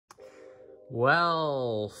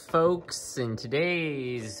Well, folks, in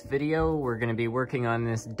today's video, we're going to be working on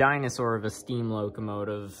this dinosaur of a steam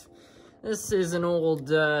locomotive. This is an old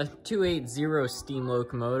 280 steam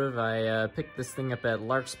locomotive. I picked this thing up at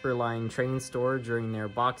Larkspur Line train store during their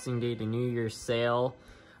Boxing Day to New Year's sale.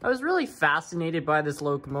 I was really fascinated by this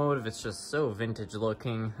locomotive. It's just so vintage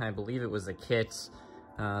looking. I believe it was a kit.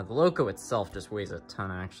 The loco itself just weighs a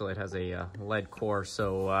ton, actually. It has a lead core,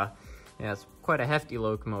 so yeah, it's quite a hefty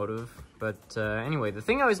locomotive. But anyway, the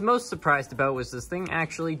thing I was most surprised about was this thing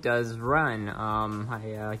actually does run.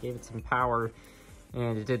 I gave it some power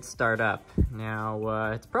and it did start up.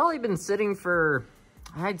 Now, it's probably been sitting for,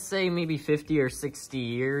 I'd say, maybe 50 or 60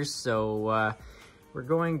 years, so we're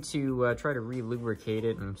going to try to re-lubricate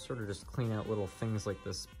it and sort of just clean out little things like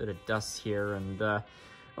this bit of dust here, and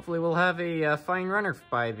hopefully we'll have a fine runner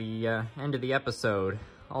by the end of the episode.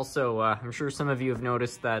 Also, I'm sure some of you have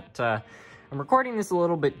noticed that I'm recording this a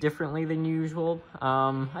little bit differently than usual.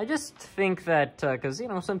 I just think that, because, you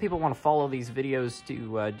know, some people want to follow these videos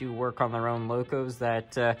to do work on their own locos,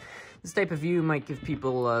 that this type of view might give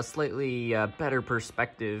people a slightly better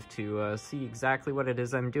perspective to see exactly what it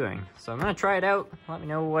is I'm doing. So I'm going to try it out. Let me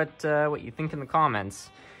know what you think in the comments.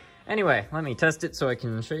 Anyway, let me test it so I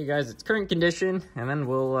can show you guys its current condition, and then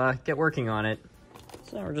we'll get working on it.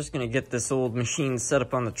 So we're just going to get this old machine set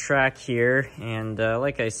up on the track here, and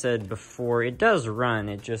like I said before, it does run.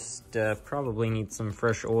 It just probably needs some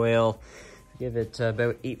fresh oil. Give it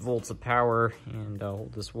about 8 volts of power, and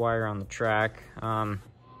hold this wire on the track. I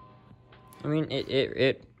mean,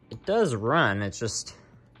 it does run. It's just,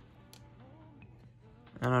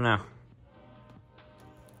 I don't know.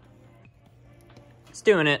 It's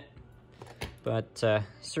doing it, but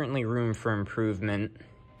certainly room for improvement.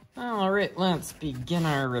 Alright, let's begin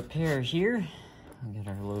our repair here. We'll get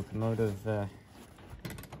our locomotive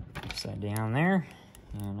upside down there.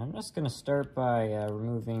 And I'm just going to start by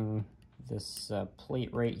removing this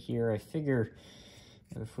plate right here. I figure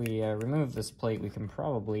if we remove this plate, we can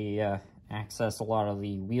probably access a lot of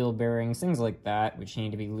the wheel bearings, things like that, which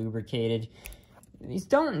need to be lubricated. These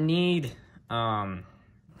don't need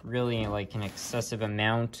really like an excessive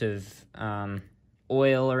amount of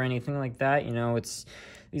oil or anything like that. You know,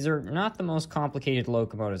 these are not the most complicated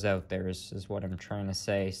locomotives out there, is what I'm trying to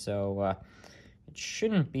say. So it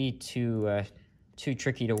shouldn't be too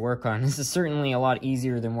tricky to work on. This is certainly a lot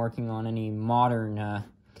easier than working on any modern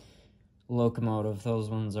locomotive. Those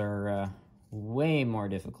ones are way more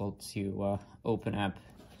difficult to open up.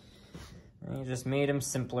 They just made them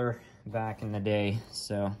simpler back in the day,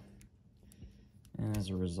 so as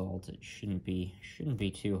a result, it shouldn't be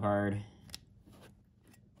too hard.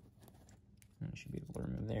 I should be able to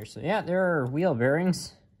remove there. So yeah, there are wheel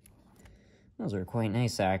bearings. Those are quite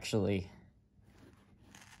nice, actually.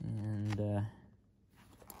 And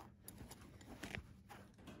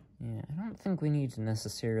yeah, I don't think we need to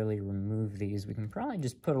necessarily remove these. We can probably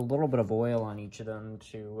just put a little bit of oil on each of them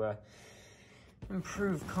to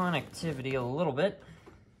improve connectivity a little bit.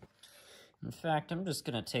 In fact, I'm just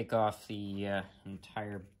going to take off the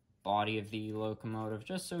entire body of the locomotive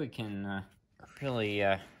just so we can really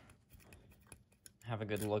have a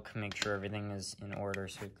good look, make sure everything is in order.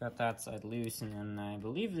 So we've got that side loose, and then I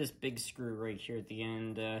believe this big screw right here at the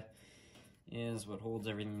end is what holds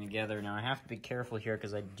everything together. Now I have to be careful here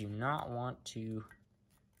because I do not want to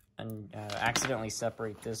accidentally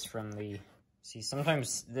separate this from the... See,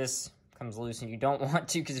 sometimes this comes loose and you don't want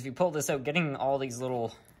to, because if you pull this out, getting all these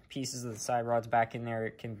little pieces of the side rods back in there,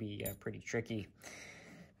 it can be pretty tricky.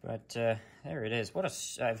 But there it is.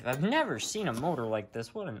 I've never seen a motor like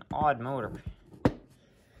this. What an odd motor.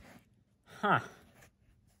 Huh.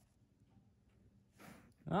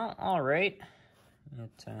 Well, alright.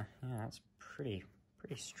 Yeah, that's pretty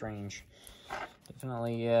strange.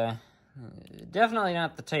 Definitely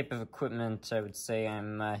not the type of equipment I would say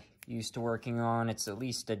I'm used to working on. It's at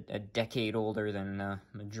least a decade older than the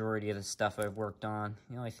majority of the stuff I've worked on.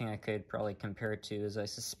 The only thing I could probably compare it to is I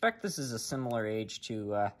suspect this is a similar age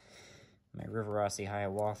to my River Rossi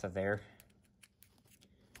Hiawatha there.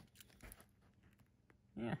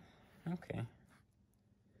 Yeah. Okay.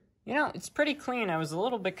 You know, it's pretty clean. I was a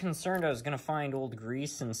little bit concerned I was going to find old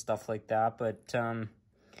grease and stuff like that, but,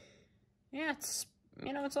 yeah, it's,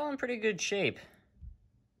 you know, it's all in pretty good shape.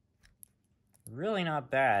 Really not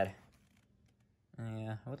bad.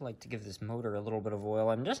 I would like to give this motor a little bit of oil.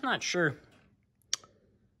 I'm just not sure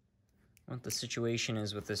what the situation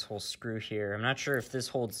is with this whole screw here. I'm not sure if this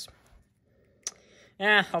holds...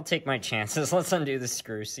 I'll take my chances. Let's undo the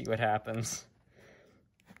screw, see what happens.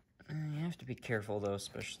 You have to be careful, though,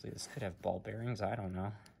 especially this could have ball bearings, I don't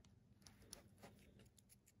know.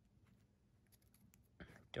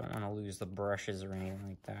 don't want to lose the brushes or anything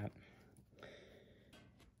like that.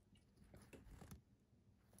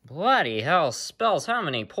 Bloody hell, Spells, how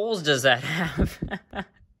many poles does that have?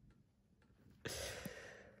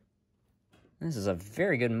 This is a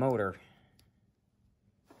very good motor.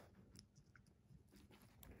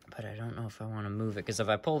 But I don't know if I want to move it, because if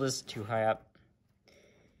I pull this too high up,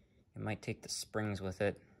 it might take the springs with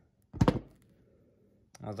it.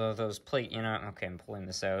 Although those plate, you know, okay, I'm pulling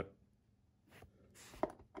this out.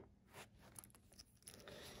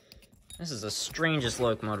 This is the strangest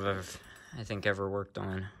locomotive I think ever worked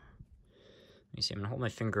on. Let me see, I'm gonna hold my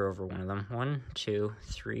finger over one of them. 1, 2,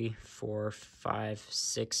 3, 4, 5,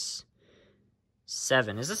 6,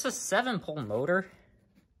 7. Is this a 7-pole motor?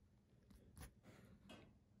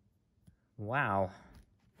 Wow.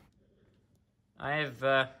 I've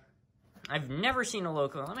never seen a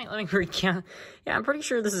locomotive. Let me recount. Yeah, I'm pretty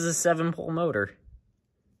sure this is a 7-pole motor.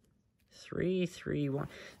 3, 3, 1.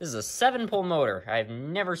 This is a 7-pole motor. I've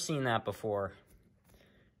never seen that before.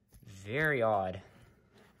 Very odd.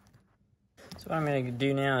 So what I'm going to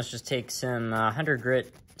do now is just take some 100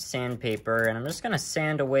 grit sandpaper, and I'm just going to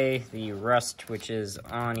sand away the rust which is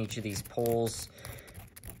on each of these poles.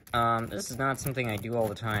 This is not something I do all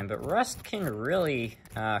the time, but rust can really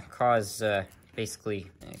cause, basically,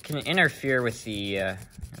 it can interfere with the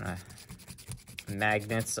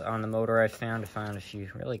magnets on the motor. I found if you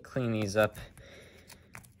really clean these up,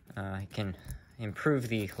 it can improve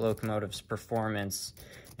the locomotive's performance.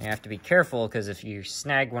 You have to be careful, because if you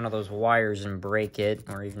snag one of those wires and break it,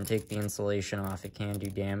 or even take the insulation off, it can do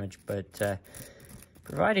damage. But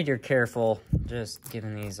provided you're careful, just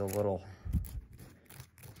giving these a little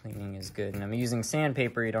cleaning is good. And I'm using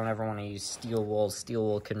sandpaper. You don't ever want to use steel wool. Steel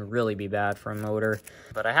wool can really be bad for a motor.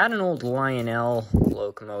 But I had an old Lionel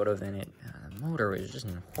locomotive, and the motor was just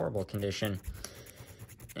in horrible condition.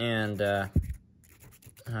 And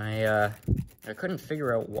I couldn't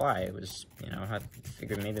figure out why. It was, you know, I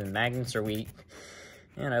figured maybe the magnets are weak.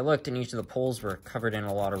 And I looked, and each of the poles were covered in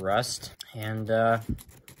a lot of rust. And I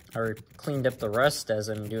cleaned up the rust, as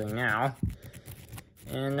I'm doing now.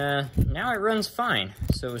 And now it runs fine.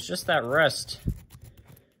 So it was just that rust,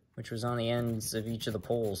 which was on the ends of each of the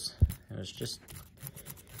poles. It was just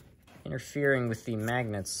interfering with the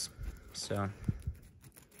magnets. So,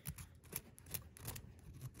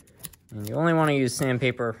 and you only want to use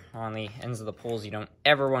sandpaper on the ends of the poles. You don't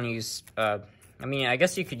ever want to use, I mean, I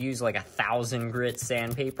guess you could use like 1,000 grit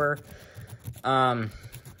sandpaper on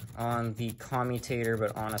the commutator,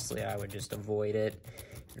 but honestly, I would just avoid it.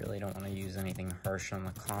 You really don't want to use anything harsh on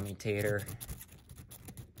the commutator.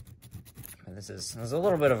 But this is a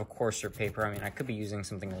little bit of a coarser paper. I mean, I could be using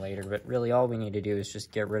something later, but really all we need to do is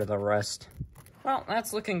just get rid of the rust. Well,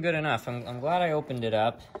 that's looking good enough. I'm glad I opened it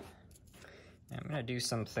up. I'm going to do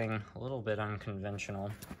something a little bit unconventional.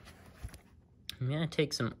 I'm going to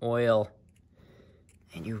take some oil,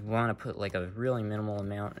 and you want to put like a really minimal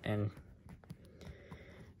amount, and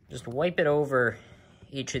just wipe it over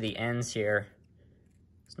each of the ends here.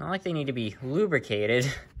 It's not like they need to be lubricated,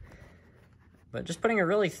 but just putting a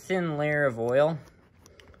really thin layer of oil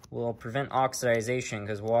will prevent oxidization,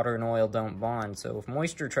 because water and oil don't bond. So if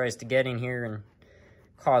moisture tries to get in here and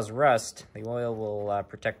cause rust, the oil will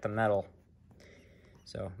protect the metal.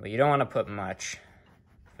 So, but you don't want to put much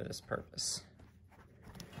for this purpose.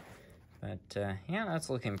 But yeah, that's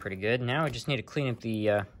looking pretty good. Now we just need to clean up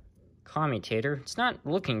the commutator. It's not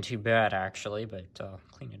looking too bad, actually, but I'll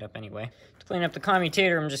clean it up anyway. To clean up the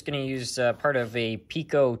commutator, I'm just going to use part of a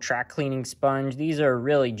Pico track cleaning sponge. These are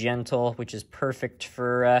really gentle, which is perfect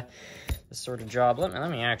for this sort of job.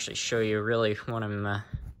 Let me actually show you really what I'm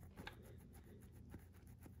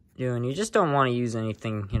doing. You just don't want to use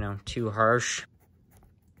anything, you know, too harsh.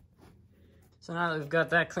 So now that we've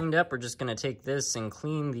got that cleaned up, we're just going to take this and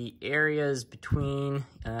clean the areas between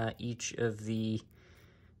each of the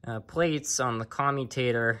plates on the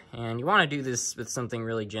commutator. And you want to do this with something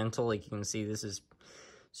really gentle. Like you can see, this is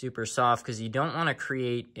super soft, because you don't want to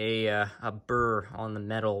create a burr on the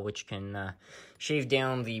metal, which can shave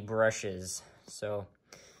down the brushes. So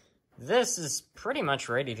this is pretty much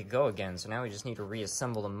ready to go again. So now we just need to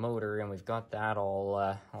reassemble the motor, and we've got that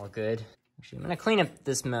all good. Actually, I'm going to clean up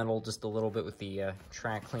this metal just a little bit with the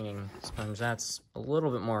track cleaning sponge. That's a little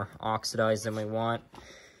bit more oxidized than we want.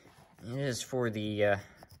 It is for the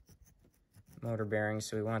motor bearings,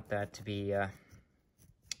 so we want that to be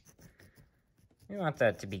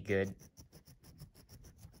good.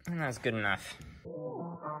 And that's good enough.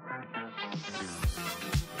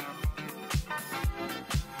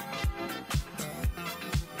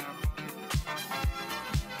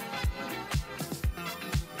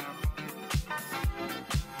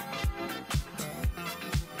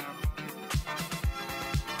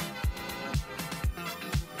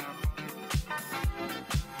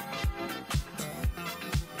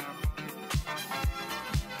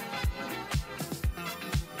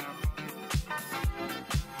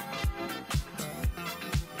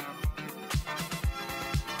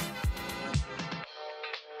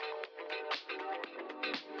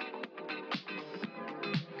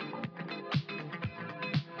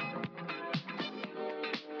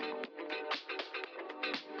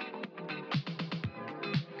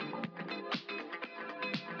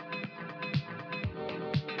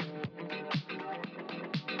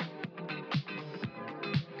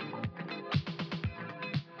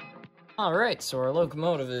 Alright, so our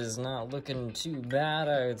locomotive is not looking too bad,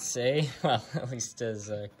 I would say. Well, at least as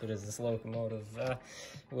good as this locomotive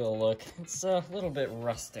will look. It's a little bit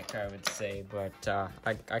rustic, I would say, but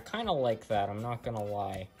I kind of like that, I'm not gonna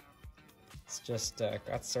lie. It's just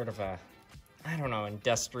got sort of a, I don't know,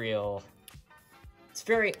 industrial... It's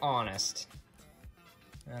very honest.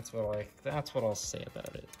 That's what I'll say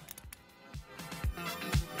about it.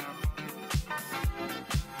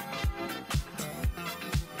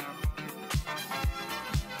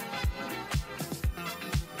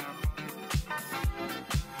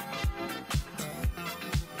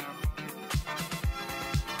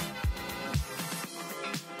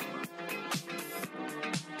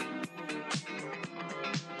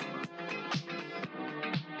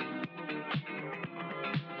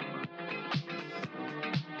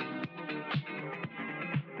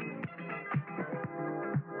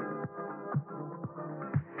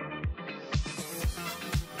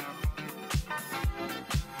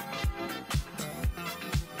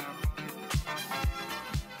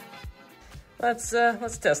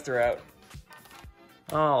 Let's test her out.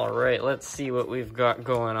 All right, let's see what we've got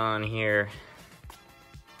going on here.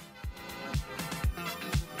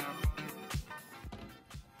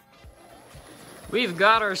 We've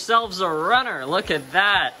got ourselves a runner. Look at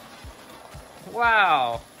that.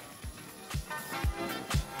 Wow.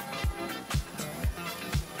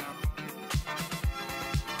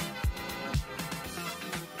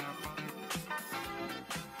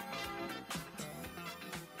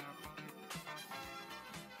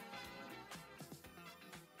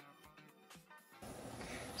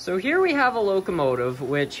 So here we have a locomotive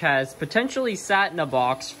which has potentially sat in a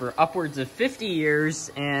box for upwards of 50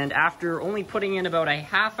 years, and after only putting in about a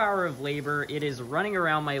half hour of labor, it is running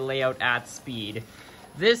around my layout at speed.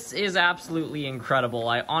 This is absolutely incredible.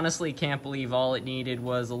 I honestly can't believe all it needed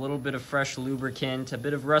was a little bit of fresh lubricant, a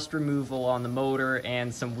bit of rust removal on the motor,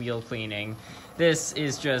 and some wheel cleaning. This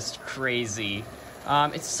is just crazy.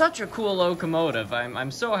 It's such a cool locomotive.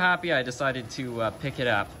 I'm so happy I decided to pick it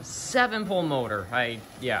up. 7-pole motor.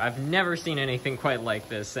 I've never seen anything quite like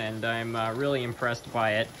this, and I'm really impressed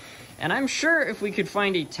by it. And I'm sure if we could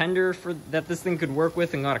find a tender that this thing could work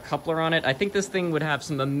with and got a coupler on it, I think this thing would have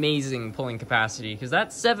some amazing pulling capacity, because that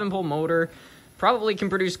 7-pole motor probably can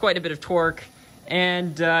produce quite a bit of torque,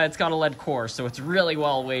 and it's got a lead core, so it's really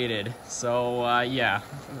well weighted. So yeah,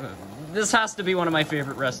 this has to be one of my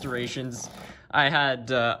favorite restorations. I had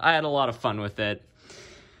a lot of fun with it.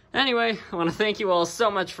 Anyway, I want to thank you all so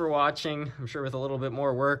much for watching. I'm sure with a little bit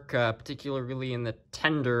more work, particularly in the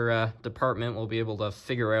tender department, we'll be able to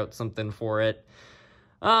figure out something for it.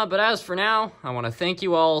 But as for now, I want to thank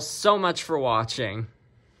you all so much for watching.